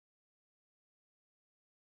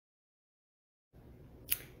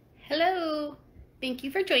Hello! Thank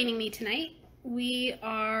you for joining me tonight. We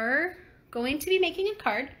are going to be making a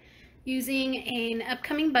card using an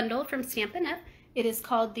upcoming bundle from Stampin' Up. It is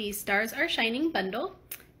called the Stars Are Shining bundle,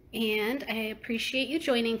 and I appreciate you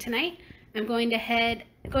joining tonight. I'm going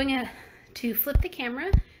to flip the camera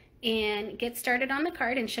and get started on the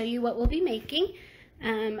card and show you what we'll be making.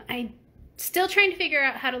 I'm still trying to figure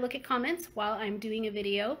out how to look at comments while I'm doing a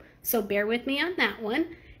video, so bear with me on that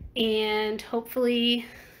one. And hopefully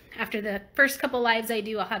after the first couple lives I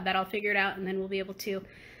do, I'll have that all figured out, and then we'll be able to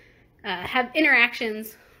have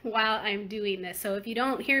interactions while I'm doing this. So if you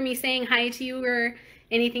don't hear me saying hi to you or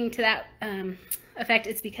anything to that effect,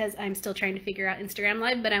 it's because I'm still trying to figure out Instagram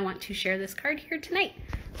Live, but I want to share this card here tonight.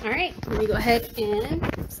 All right, let me go ahead and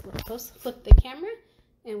flip the camera,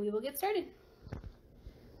 and we will get started.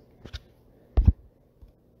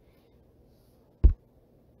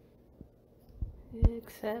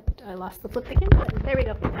 Except I lost the flip the camera button. There we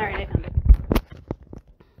go. All right, I found it.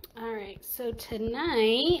 All right, so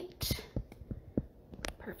tonight,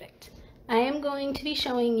 perfect. I am going to be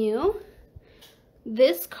showing you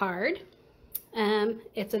this card.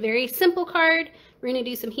 It's a very simple card. We're going to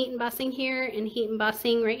do some heat embossing here and heat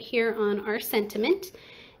embossing right here on our sentiment.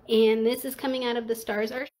 And this is coming out of the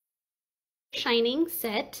Stars Are Shining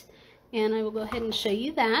set. And I will go ahead and show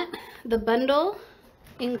you that. The bundle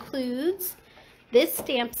includes this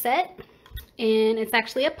stamp set, and it's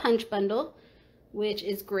actually a punch bundle, which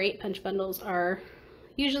is great. Punch bundles are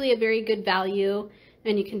usually a very good value,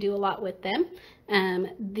 and you can do a lot with them.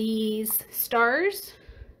 These stars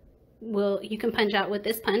you can punch out with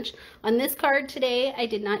this punch. On this card today, I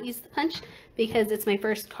did not use the punch because it's my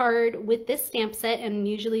first card with this stamp set, and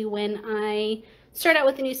usually when I start out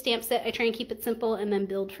with a new stamp set, I try and keep it simple and then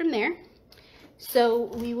build from there. So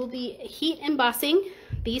we will be heat embossing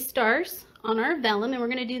these stars on our vellum, and we're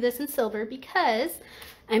going to do this in silver because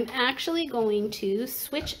I'm actually going to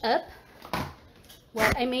switch up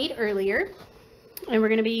what I made earlier, and we're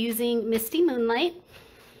going to be using Misty Moonlight,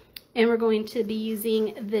 and we're going to be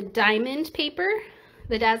using the diamond paper,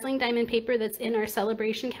 the dazzling diamond paper that's in our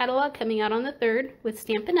celebration catalog coming out on the 3rd with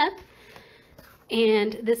Stampin' Up.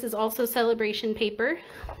 And this is also celebration paper.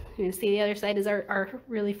 You can see the other side is our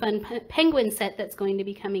really fun penguin set that's going to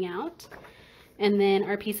be coming out. And then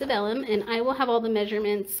our piece of vellum, and I will have all the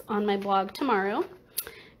measurements on my blog tomorrow.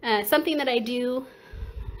 Something that I do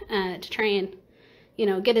to try and,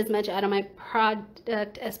 get as much out of my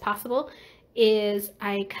product as possible is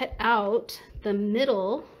I cut out the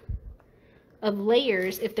middle of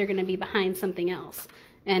layers if they're going to be behind something else.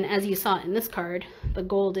 And as you saw in this card, the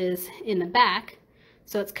gold is in the back,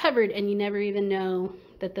 so it's covered and you never even know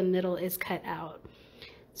that the middle is cut out.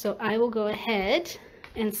 So I will go ahead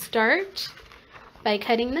and start by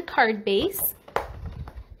cutting the card base.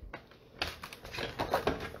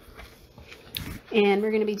 And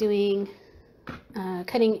we're going to be doing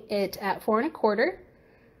cutting it at 4 1/4,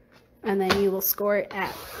 and then you will score it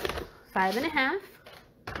at 5 1/2,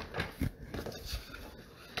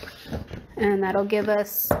 and that'll give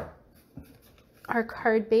us our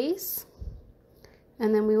card base.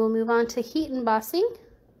 And then we will move on to heat embossing.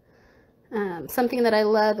 Something that I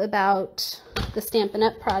love about the Stampin'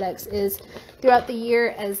 Up products is throughout the year,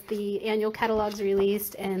 as the annual catalogs are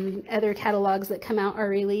released and other catalogs that come out are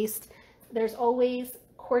released, there's always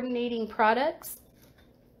coordinating products,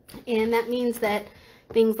 and that means that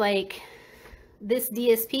things like this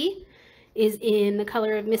DSP is in the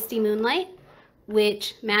color of Misty Moonlight,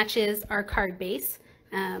 which matches our card base.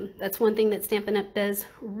 That's one thing that Stampin' Up does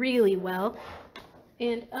really well.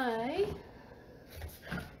 And I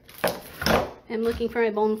am looking for my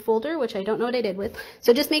bone folder, which I don't know what I did with.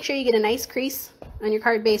 So just make sure you get a nice crease on your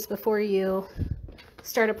card base before you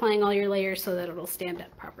start applying all your layers so that it'll stand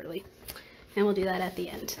up properly. And we'll do that at the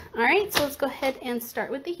end. All right, so let's go ahead and start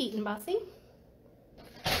with the heat embossing.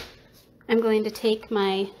 I'm going to take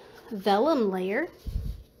my vellum layer,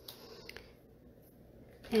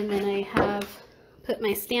 and then I have put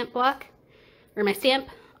my stamp block, or my stamp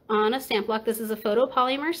on a stamp block. This is a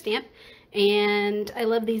photopolymer stamp, and I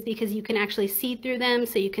love these because you can actually see through them,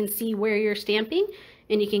 so you can see where you're stamping,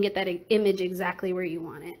 and you can get that image exactly where you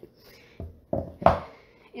want it.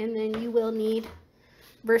 And then you will need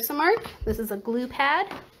Versamark. This is a glue pad,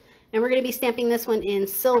 and we're going to be stamping this one in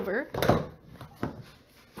silver.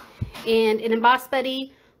 And an Emboss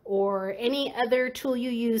Buddy or any other tool you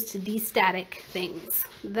use to de-static things,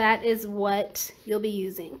 that is what you'll be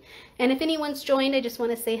using. And if anyone's joined, I just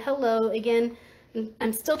want to say hello again.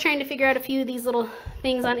 I'm still trying to figure out a few of these little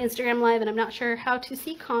things on Instagram Live, and I'm not sure how to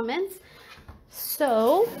see comments.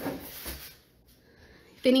 So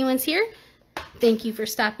if anyone's here, thank you for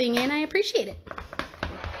stopping in. I appreciate it.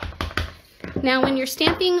 Now, when you're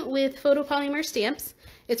stamping with photopolymer stamps,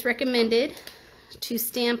 it's recommended to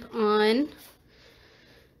stamp on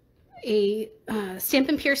a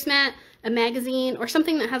Stampin' Pierce mat, a magazine, or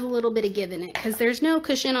something that has a little bit of give in it, because there's no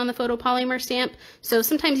cushion on the photopolymer stamp, so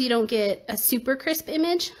sometimes you don't get a super crisp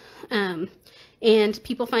image. And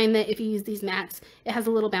people find that if you use these mats, it has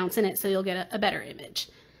a little bounce in it, so you'll get a better image.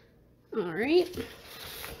 All right.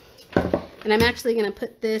 And I'm actually going to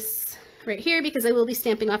put this right here because I will be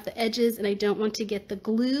stamping off the edges, and I don't want to get the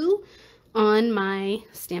glue on my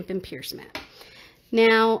Stampin' Pierce mat.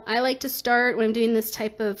 Now, I like to start when I'm doing this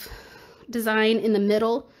type of design in the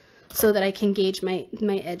middle so that I can gauge my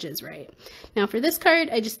edges right. Now, for this card,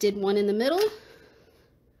 I just did one in the middle,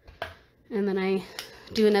 and then I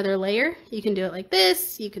do another layer. You can do it like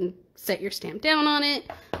this. You can set your stamp down on it,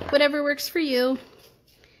 whatever works for you.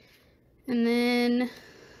 And then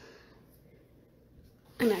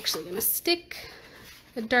I'm actually going to stick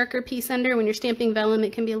a darker piece under. When you're stamping vellum,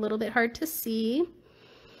 it can be a little bit hard to see.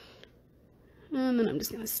 And then I'm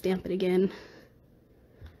just going to stamp it again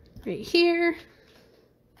right here.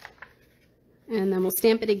 And then we'll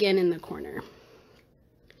stamp it again in the corner.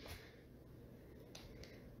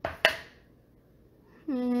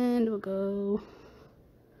 And we'll go,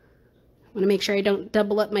 I want to make sure I don't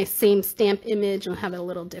double up my same stamp image. I'll have it a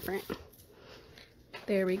little different.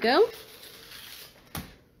 There we go.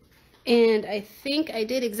 And I think I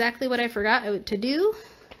did exactly what I forgot to do.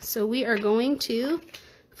 So we are going to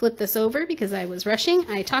flip this over because I was rushing.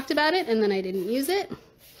 I talked about it and then I didn't use it.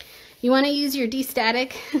 You want to use your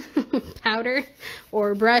de-static powder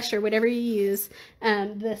or brush or whatever you use.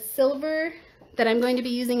 The silver that I'm going to be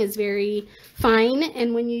using is very fine,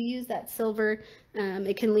 and when you use that silver,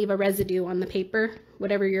 it can leave a residue on the paper,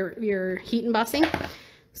 whatever you're heat embossing.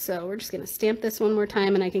 So we're just going to stamp this one more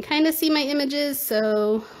time, and I can kind of see my images,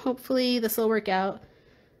 so hopefully this will work out.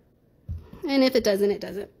 And if it doesn't, it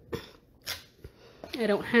doesn't. I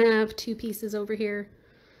don't have two pieces over here.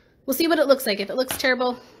 We'll see what it looks like. If it looks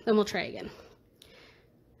terrible, then we'll try again.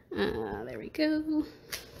 There we go.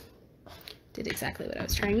 Did exactly what I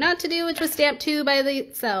was trying not to do, which was stamp two by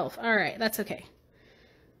itself. All right, that's okay.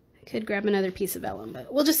 I could grab another piece of vellum,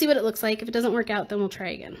 but we'll just see what it looks like. If it doesn't work out, then we'll try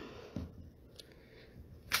again.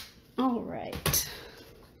 All right.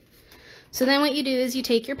 So then what you do is you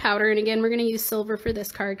take your powder, and again, we're going to use silver for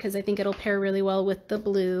this card because I think it'll pair really well with the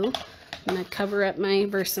blue. I'm going to cover up my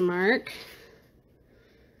Versamark.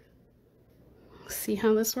 See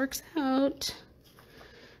how this works out.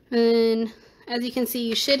 And as you can see,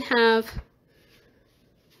 you should have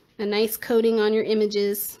a nice coating on your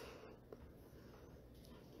images.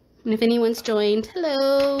 And if anyone's joined,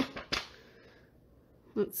 hello.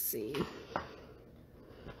 Let's see.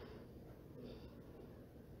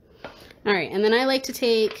 All right, and then I like to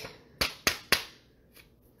take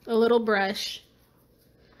a little brush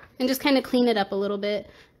and just kind of clean it up a little bit.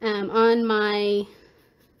 On my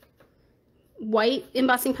white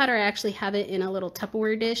embossing powder, I actually have it in a little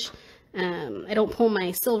Tupperware dish. I don't pull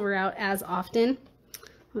my silver out as often.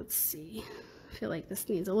 Let's see. I feel like this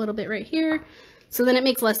needs a little bit right here. So then it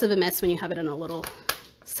makes less of a mess when you have it in a little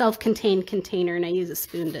self-contained container, and I use a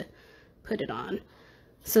spoon to put it on.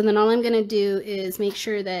 So then all I'm going to do is make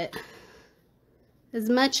sure that as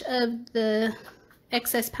much of the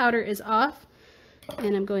excess powder is off,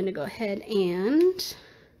 and I'm going to go ahead and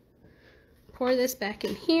pour this back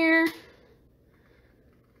in here.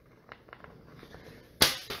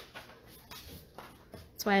 That's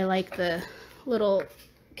why I like the little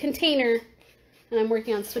container, and I'm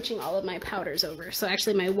working on switching all of my powders over. So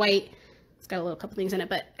actually my white, it's got a little couple things in it,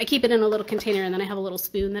 but I keep it in a little container, and then I have a little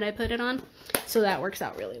spoon that I put it on. So that works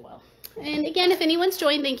out really well. And again, if anyone's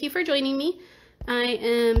joined, thank you for joining me. I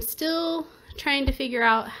am still trying to figure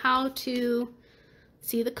out how to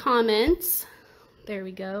see the comments. There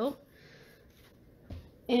we go.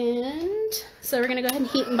 And so we're gonna go ahead and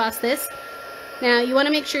heat emboss this. Now you wanna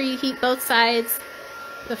make sure you heat both sides,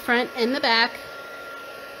 the front and the back.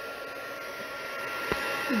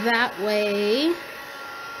 That way,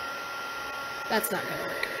 that's not gonna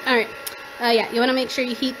work. All right, yeah, you wanna make sure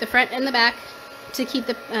you heat the front and the back to keep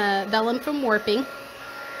the vellum from warping.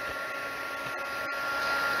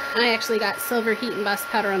 I actually got silver heat embossed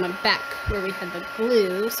powder on the back where we had the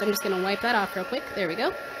glue, so I'm just gonna wipe that off real quick. There we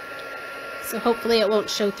go. So hopefully it won't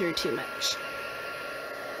show through too much.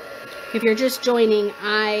 If you're just joining,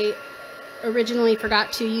 I originally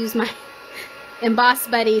forgot to use my Emboss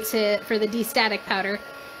Buddy for the de-static powder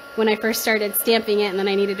when I first started stamping it, and then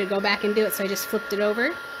I needed to go back and do it, so I just flipped it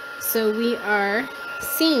over. So we are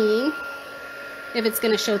seeing if it's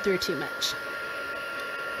going to show through too much,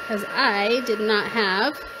 because I did not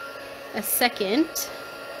have a second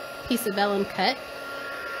piece of vellum cut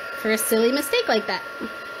for a silly mistake like that.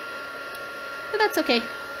 But that's okay. You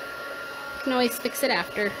can always fix it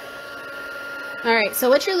after. Alright, so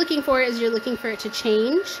what you're looking for is you're looking for it to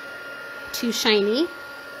change to shiny.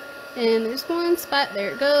 And there's one spot,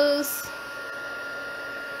 there it goes.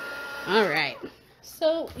 Alright,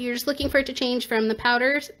 so you're just looking for it to change from the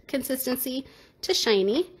powder consistency to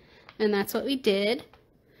shiny. And that's what we did.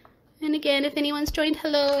 And again, if anyone's joined,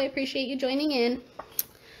 hello, I appreciate you joining in.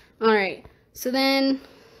 Alright, so then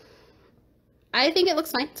I think it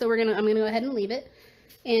looks fine, so I'm gonna go ahead and leave it.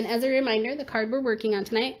 And as a reminder, the card we're working on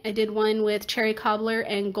tonight, I did one with Cherry Cobbler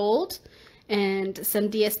and Gold and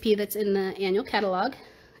some DSP that's in the annual catalog.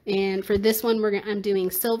 And for this one, I'm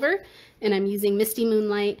doing silver, and I'm using Misty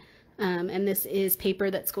Moonlight, and this is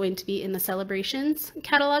paper that's going to be in the Celebrations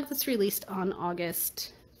catalog that's released on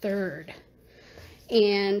August 3rd.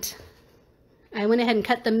 And I went ahead and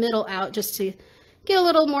cut the middle out just to get a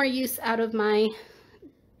little more use out of my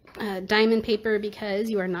diamond paper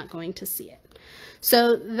because you are not going to see it.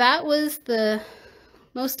 So that was the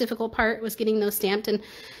most difficult part, was getting those stamped. And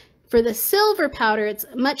for the silver powder, it's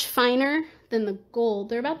much finer than the gold.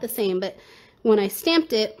 They're about the same, but when I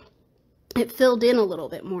stamped it, it filled in a little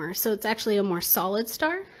bit more. So it's actually a more solid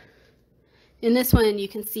star. In this one, you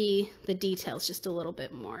can see the details just a little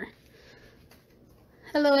bit more.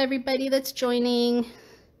 Hello, everybody that's joining.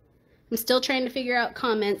 I'm still trying to figure out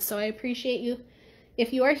comments, so I appreciate you.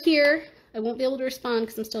 If you are here, I won't be able to respond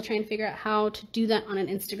because I'm still trying to figure out how to do that on an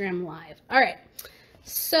Instagram Live. All right,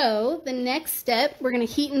 so the next step, we're going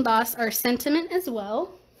to heat emboss our sentiment as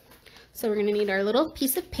well. So we're going to need our little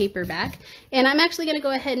piece of paper back. And I'm actually going to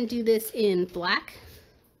go ahead and do this in black.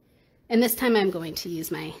 And this time I'm going to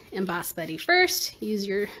use my Emboss Buddy first. Use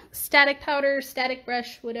your static powder, static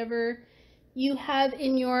brush, whatever you have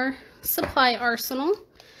in your supply arsenal.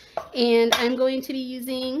 And I'm going to be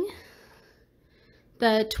using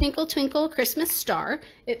the Twinkle Twinkle Christmas Star.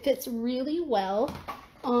 It fits really well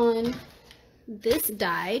on this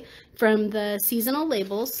die from the Seasonal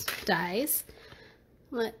Labels dies.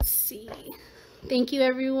 Let's see. Thank you,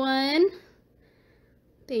 everyone.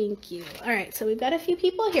 Thank you. All right, so we've got a few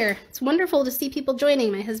people here. It's wonderful to see people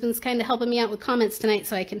joining. My husband's kind of helping me out with comments tonight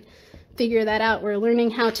so I can figure that out. We're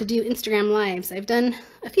learning how to do Instagram Lives. I've done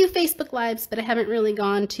a few Facebook Lives, but I haven't really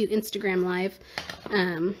gone to Instagram Live.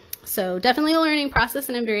 So definitely a learning process,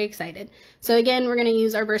 and I'm very excited. So again, we're going to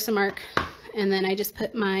use our Versamark, and then I just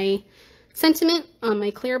put my sentiment on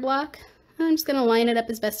my clear block. I'm just going to line it up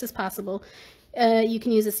as best as possible. You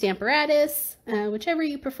can use a Stamparatus, whichever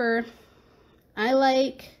you prefer. I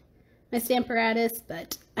like my Stamparatus,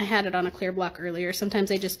 but I had it on a clear block earlier.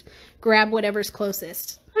 Sometimes I just grab whatever's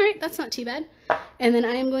closest. All right, that's not too bad. And then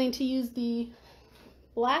I'm going to use the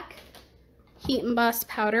black heat embossed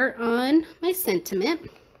powder on my sentiment.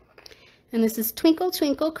 And this is Twinkle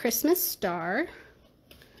Twinkle Christmas Star.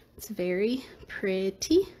 It's very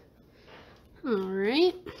pretty. All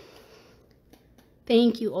right.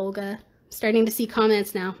 Thank you, Olga. Starting to see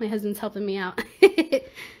comments now. My husband's helping me out.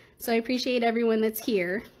 So I appreciate everyone that's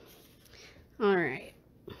here. All right.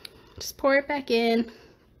 Just pour it back in.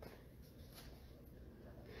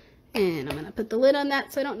 And I'm going to put the lid on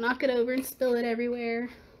that so I don't knock it over and spill it everywhere.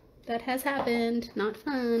 That has happened. Not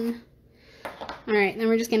fun. All right. Then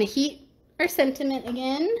we're just going to heat our sentiment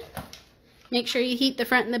again. Make sure you heat the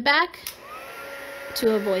front and the back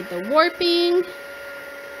to avoid the warping.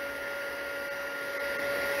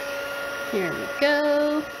 Here we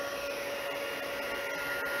go.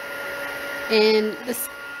 And this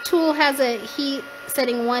tool has a heat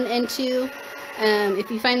setting 1 and 2. If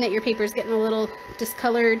you find that your paper is getting a little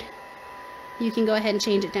discolored, you can go ahead and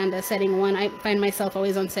change it down to setting 1. I find myself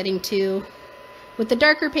always on setting 2. With the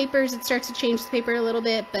darker papers, it starts to change the paper a little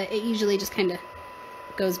bit, but it usually just kind of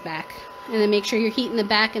goes back. And then make sure you're heating the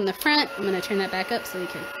back and the front. I'm going to turn that back up so we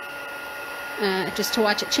can, just to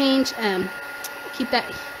watch it change. Keep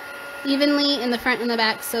that evenly in the front and the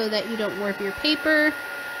back so that you don't warp your paper.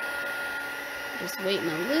 Just waiting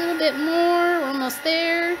a little bit more. We're almost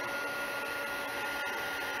there.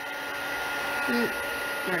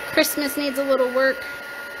 Our Christmas needs a little work.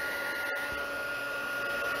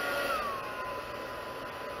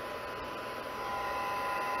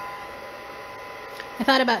 I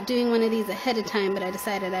thought about doing one of these ahead of time, but I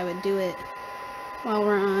decided I would do it while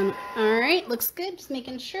we're on. All right, looks good. Just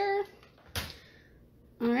making sure.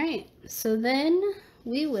 All right, so then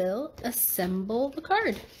we will assemble the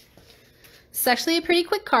card. It's actually a pretty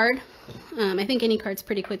quick card. I think any card's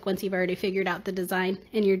pretty quick once you've already figured out the design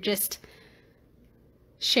and you're just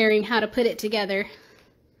sharing how to put it together.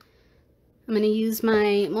 I'm going to use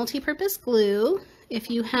my multi-purpose glue. If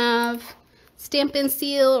you have Stampin'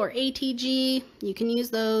 Seal or ATG, you can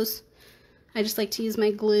use those. I just like to use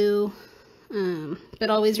my glue,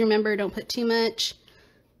 but always remember, don't put too much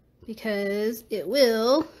because it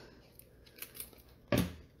will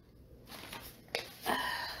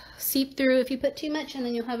seep through if you put too much, and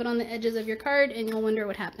then you'll have it on the edges of your card and you'll wonder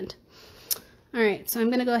what happened. All right, so I'm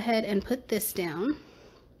going to go ahead and put this down.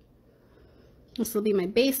 This will be my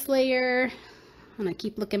base layer. I'm going to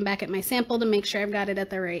keep looking back at my sample to make sure I've got it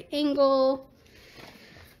at the right angle.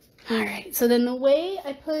 All right, so then the way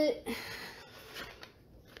I put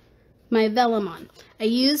my vellum on, I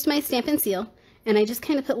used my Stampin' Seal and I just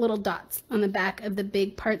kind of put little dots on the back of the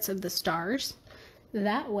big parts of the stars.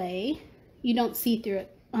 That way you don't see through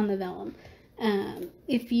it on the vellum.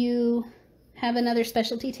 If you have another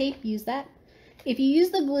specialty tape, use that. If you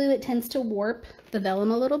use the glue, it tends to warp the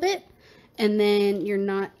vellum a little bit, and then you're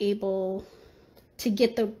not able to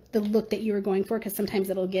get the look that you were going for, because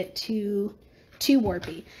sometimes it'll get too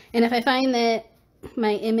warpy. And if I find that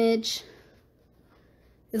my image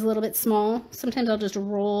is a little bit small, sometimes I'll just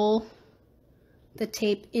roll the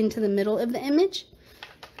tape into the middle of the image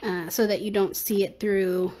so that you don't see it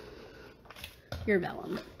through your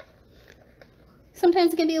vellum.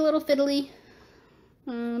 Sometimes it can be a little fiddly,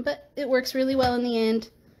 but it works really well in the end.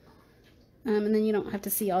 And then you don't have to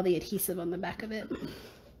see all the adhesive on the back of it.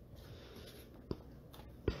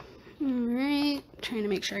 Alright, trying to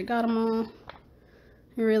make sure I got them all.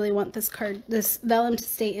 I really want this vellum to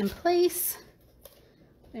stay in place.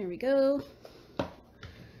 There we go.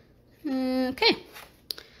 Okay,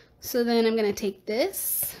 so then I'm going to take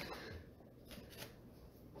this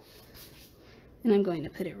and I'm going to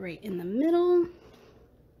put it right in the middle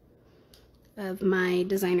of my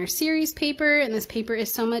designer series paper, and this paper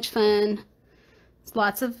is so much fun. There's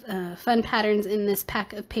lots of fun patterns in this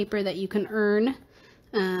pack of paper that you can earn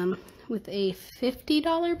with a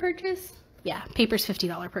 $50 purchase. Yeah, paper's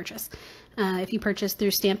 $50 purchase. If you purchase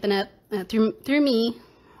through Stampin' Up, through me,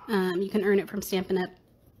 you can earn it from Stampin' Up.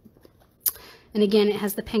 And again, it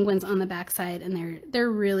has the penguins on the back side, and they're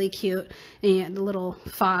really cute. And you have the little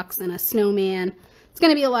fox and a snowman. It's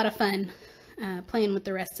going to be a lot of fun playing with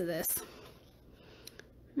the rest of this.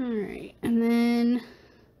 All right, and then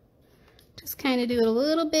just kind of do it a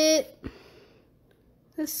little bit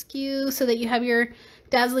askew so that you have your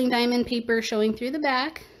dazzling diamond paper showing through the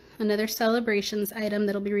back. Another celebrations item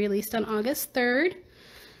that'll be released on August 3rd.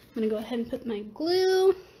 I'm going to go ahead and put my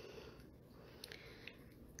glue.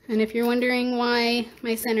 And if you're wondering why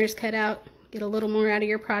my center's cut out, get a little more out of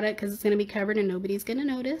your product because it's going to be covered and nobody's going to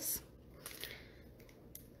notice.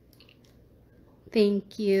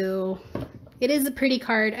 Thank you. It is a pretty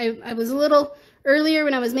card. I was a little earlier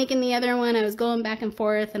when I was making the other one, I was going back and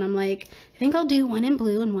forth and I'm like, I think I'll do one in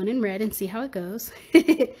blue and one in red and see how it goes.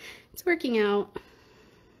 It's working out.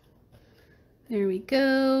 There we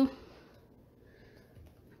go.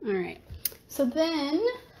 All right. So then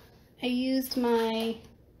I used my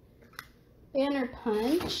banner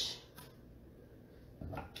punch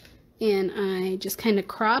and I just kind of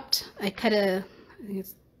cropped. I cut I think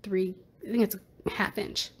it's a half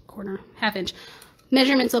inch.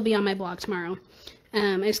 Measurements will be on my blog tomorrow.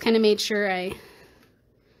 I just kind of made sure I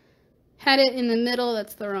had it in the middle.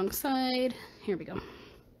 That's the wrong side. Here we go.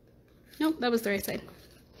 Nope, that was the right side.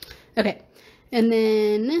 Okay, and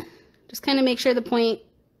then just kind of make sure the point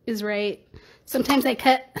is right. Sometimes I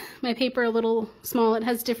cut my paper a little small. It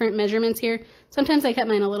has different measurements here. Sometimes I cut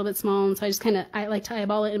mine a little bit small, and so I like to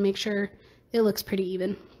eyeball it and make sure it looks pretty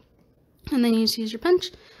even. And then you just use your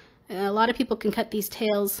punch. A lot of people can cut these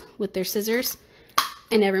tails with their scissors.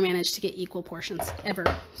 I never managed to get equal portions, ever.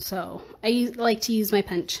 So I like to use my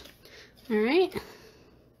punch. All right.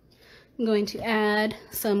 I'm going to add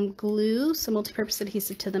some glue, some multi-purpose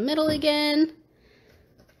adhesive to the middle again.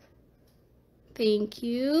 Thank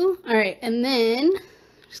you. All right, and then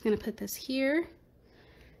I'm just going to put this here.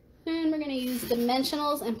 And we're going to use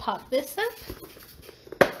dimensionals and pop this up.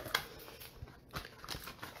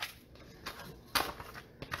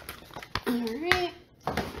 All right.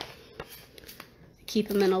 I keep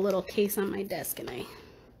them in a little case on my desk and I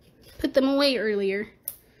put them away earlier.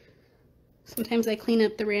 Sometimes I clean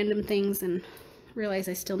up the random things and realize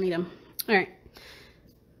I still need them. All right.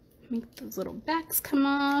 Make those little backs come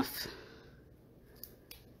off.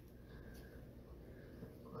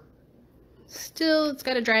 Still, it's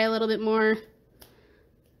got to dry a little bit more.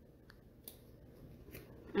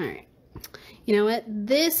 All right. You know what?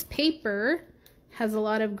 This paper has a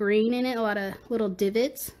lot of grain in it, a lot of little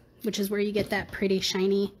divots, which is where you get that pretty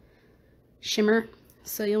shiny shimmer.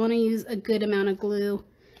 So you'll want to use a good amount of glue.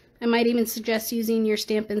 I might even suggest using your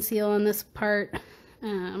Stampin' Seal on this part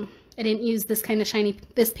I didn't use this kind of shiny,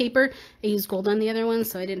 this paper. I used gold on the other one,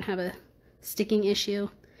 so I didn't have a sticking issue.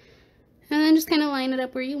 And then just kind of line it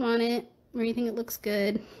up where you want it, where you think it looks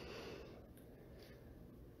good.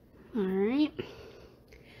 All right.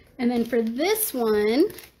 And then for this one,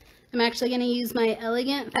 I'm actually going to use my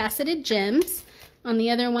Elegant Faceted Gems. On the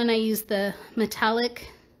other one, I used the metallic,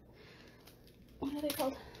 what are they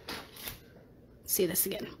called? Let's see this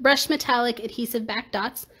again. Brushed Metallic Adhesive Back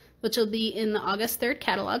Dots, which will be in the August 3rd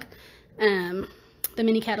catalog, the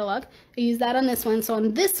mini catalog. I use that on this one. So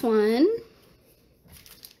on this one,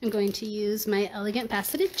 I'm going to use my Elegant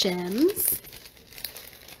Faceted Gems.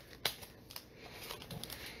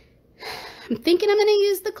 I'm thinking I'm going to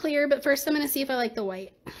use the clear, but first I'm going to see if I like the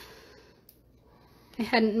white. I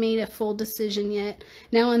hadn't made a full decision yet.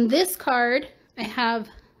 Now on this card, I have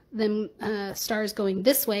them stars going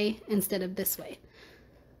this way instead of this way.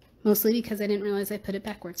 Mostly because I didn't realize I put it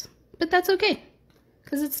backwards. But that's okay,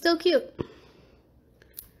 because it's still cute. I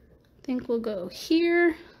think we'll go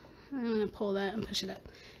here. I'm going to pull that and push it up.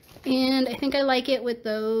 And I think I like it with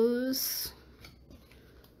those.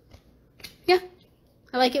 Yeah,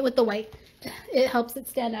 I like it with the white. It helps it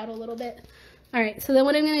stand out a little bit. All right, so then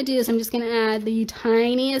what I'm going to do is I'm just going to add the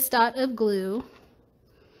tiniest dot of glue.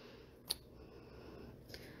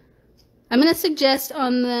 I'm going to suggest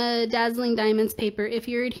on the Dazzling Diamonds paper, if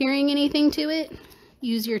you're adhering anything to it,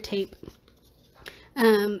 use your tape.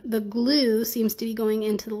 The glue seems to be going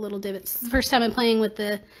into the little divots. It's the first time I'm playing with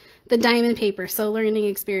the diamond paper, so learning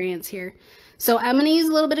experience here. So I'm going to use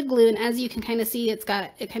a little bit of glue, and as you can kind of see, it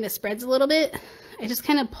kind of spreads a little bit. I just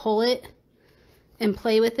kind of pull it and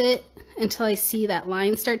play with it until I see that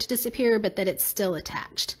line start to disappear, but that it's still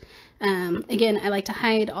attached. Again, I like to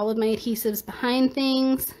hide all of my adhesives behind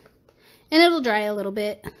things, and it'll dry a little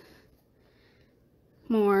bit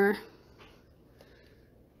more.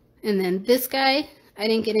 And then this guy, I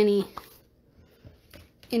didn't get any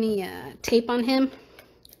tape on him,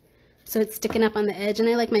 so it's sticking up on the edge, and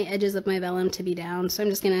I like my edges of my vellum to be down, so I'm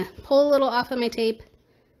just gonna pull a little off of my tape,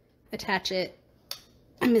 attach it.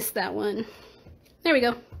 I missed that one. There we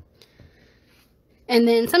go. And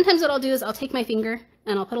then sometimes what I'll do is I'll take my finger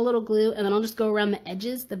and I'll put a little glue, and then I'll just go around the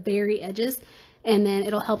edges, the very edges, and then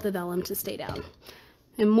it'll help the vellum to stay down.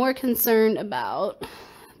 I'm more concerned about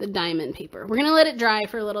the diamond paper. We're gonna let it dry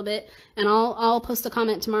for a little bit, and I'll post a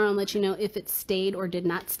comment tomorrow and let you know if it stayed or did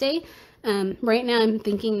not stay. Right now I'm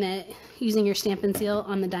thinking that using your Stampin' Seal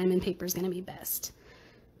on the diamond paper is gonna be best.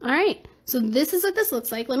 All right, so this is what this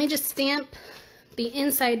looks like. Let me just stamp the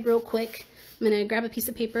inside real quick. I'm gonna grab a piece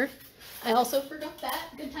of paper. I also forgot that.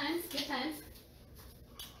 Good times, good times.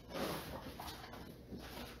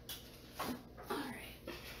 All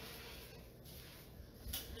right.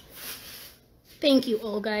 Thank you,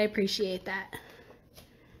 Olga. I appreciate that.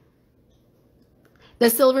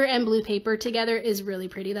 The silver and blue paper together is really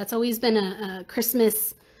pretty. That's always been a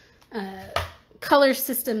Christmas color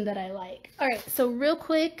system that I like. All right, so real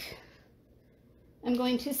quick, I'm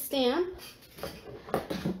going to stamp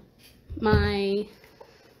my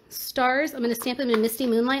stars. I'm going to stamp them in Misty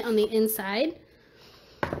Moonlight on the inside.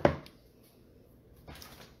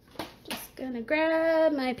 Just going to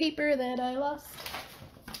grab my paper that I lost.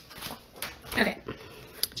 Okay,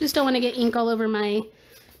 just don't want to get ink all over my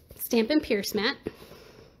Stampin' Pierce mat.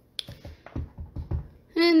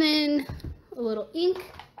 And then a little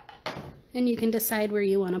ink, and you can decide where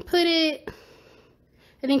you want to put it.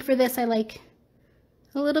 I think for this I like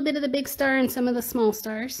a little bit of the big star and some of the small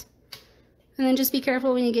stars. And then just be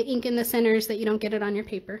careful when you get ink in the centers that you don't get it on your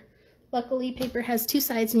paper. Luckily, paper has two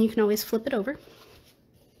sides and you can always flip it over.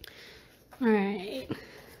 All right.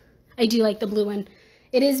 I do like the blue one.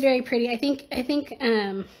 It is very pretty. I think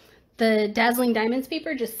the Dazzling Diamonds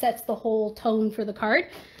paper just sets the whole tone for the card,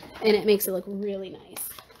 and it makes it look really nice.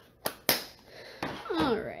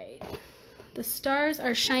 All right. The stars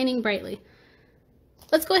are shining brightly.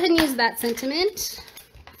 Let's go ahead and use that sentiment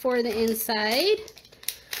for the inside.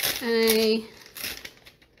 I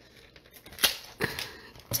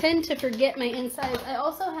tend to forget my insides. I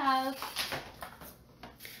also have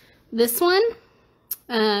this one,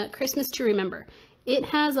 Christmas to Remember. It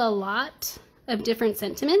has a lot of different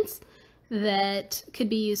sentiments that could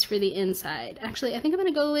be used for the inside. Actually, I think I'm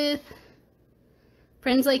going to go with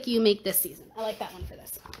Friends Like You Make This Season. I like that one for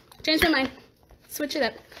this. Change my mind. Switch it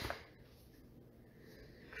up.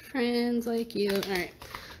 Friends Like You. All right.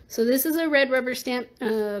 So this is a red rubber stamp,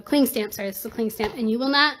 cling stamp, sorry, this is a cling stamp, and you will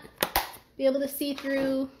not be able to see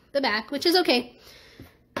through the back, which is okay.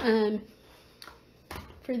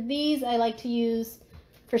 For these, I like to use,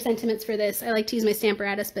 for sentiments for this, I like to use my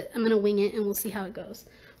Stamparatus, but I'm going to wing it and we'll see how it goes.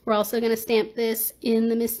 We're also going to stamp this in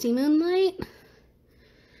the Misty Moonlight.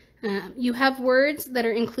 You have words that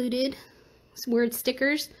are included, word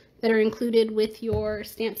stickers that are included with your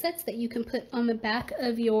stamp sets that you can put on the back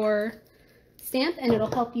of your stamp, and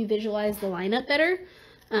it'll help you visualize the lineup better.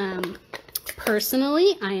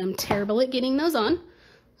 Personally, I am terrible at getting those on,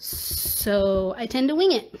 so I tend to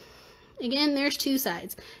wing it. Again, there's two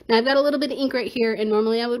sides. Now I've got a little bit of ink right here, and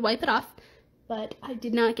normally I would wipe it off, but I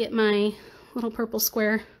did not get my little purple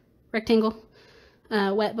square rectangle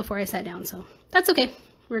wet before I sat down, so that's okay.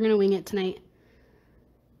 We're gonna wing it tonight.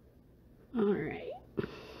 All right.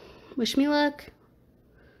 Wish me luck.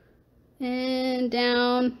 And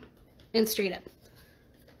down and straight up.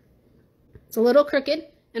 It's a little crooked,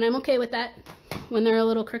 and I'm okay with that. When they're a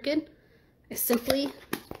little crooked, I simply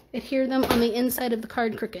adhere them on the inside of the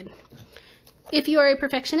card crooked. If you are a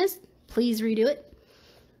perfectionist, please redo it.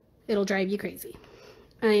 It'll drive you crazy.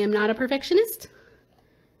 I am not a perfectionist,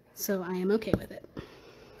 so I am okay with it.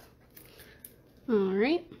 All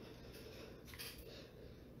right.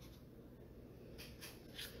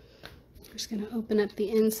 I'm just going to open up the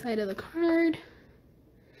inside of the card,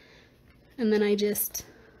 and then I just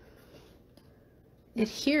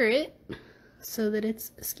adhere it so that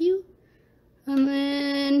it's askew, and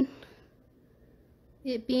then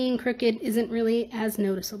it being crooked isn't really as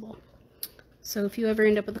noticeable. So if you ever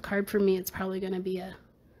end up with a card from me, it's probably going to be a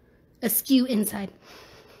askew inside.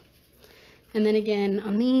 And then again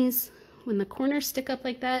on these, when the corners stick up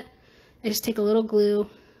like that, I just take a little glue,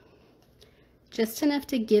 just enough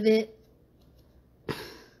to give it.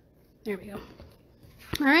 There we go.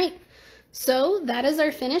 All right, so that is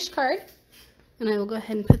our finished card, and I will go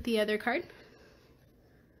ahead and put the other card.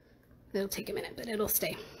 It'll take a minute, but it'll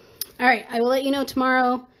stay. All right, I will let you know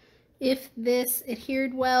tomorrow if this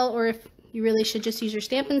adhered well, or if you really should just use your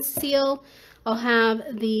Stampin' Seal. I'll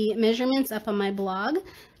have the measurements up on my blog.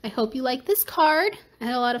 I hope you like this card. I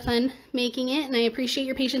had a lot of fun making it, and I appreciate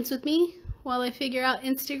your patience with me while I figure out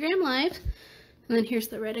Instagram Live. And then here's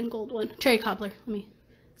the red and gold one. Cherry Cobbler. Let me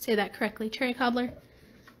say that correctly. Cherry Cobbler.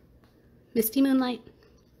 Misty Moonlight.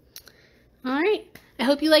 All right. I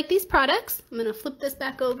hope you like these products. I'm going to flip this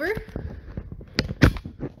back over.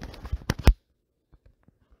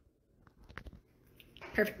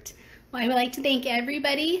 Perfect. Well, I would like to thank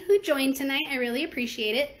everybody who joined tonight. I really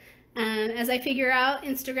appreciate it. As I figure out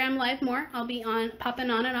Instagram Live more, I'll be popping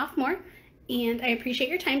on and off more. And I appreciate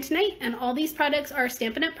your time tonight. And all these products are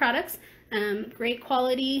Stampin' Up products. Great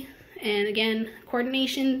quality, and again,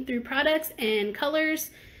 coordination through products and colors.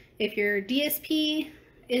 If your DSP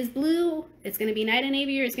is blue, it's going to be Night and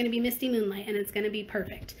Navy, or it's going to be Misty Moonlight, and it's going to be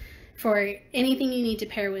perfect for anything you need to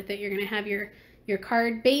pair with it. You're going to have your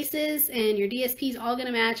card bases and your DSPs all going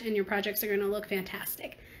to match, and your projects are going to look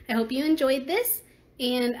fantastic. I hope you enjoyed this,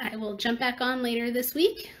 and I will jump back on later this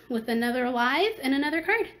week with another live and another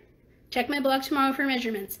card. Check my blog tomorrow for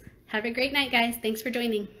measurements. Have a great night, guys. Thanks for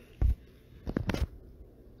joining.